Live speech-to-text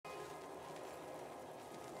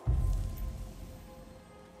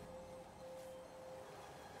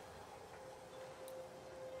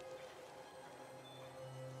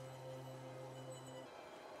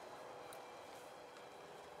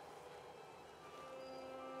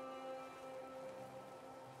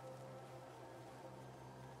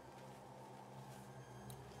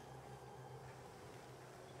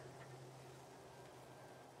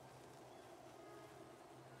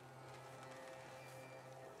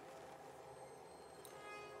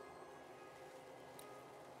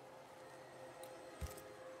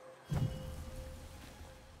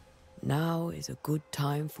Now is a good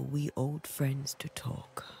time for we old friends to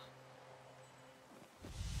talk.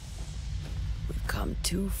 We've come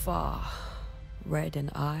too far, Red and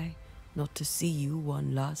I, not to see you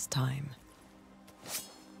one last time.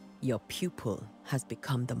 Your pupil has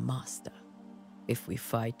become the master. If we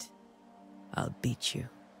fight, I'll beat you.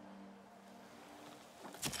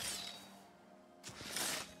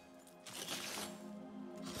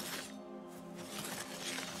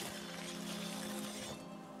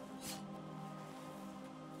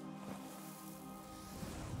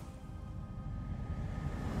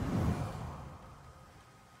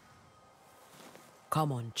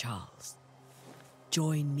 Come on, Charles.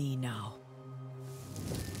 Join me now.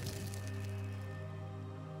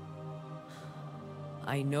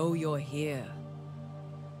 I know you're here.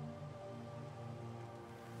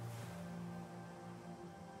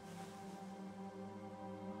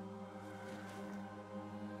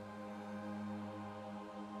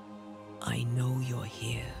 I know you're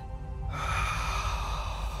here.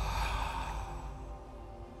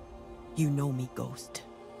 You know me, Ghost.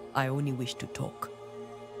 I only wish to talk.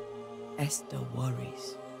 Esther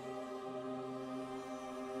worries.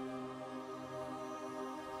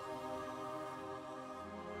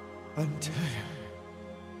 Antea,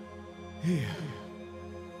 here,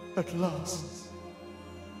 at last.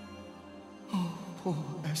 Oh, poor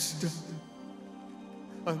Esther.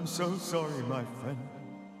 I'm so sorry, my friend.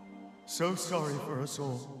 So sorry for us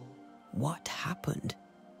all. What happened?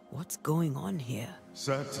 What's going on here?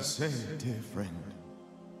 Sad to say, dear friend,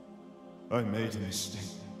 I made a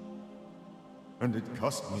mistake, and it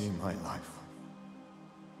cost me my life.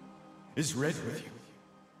 Is Red with you?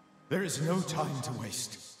 There is no time to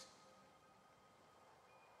waste.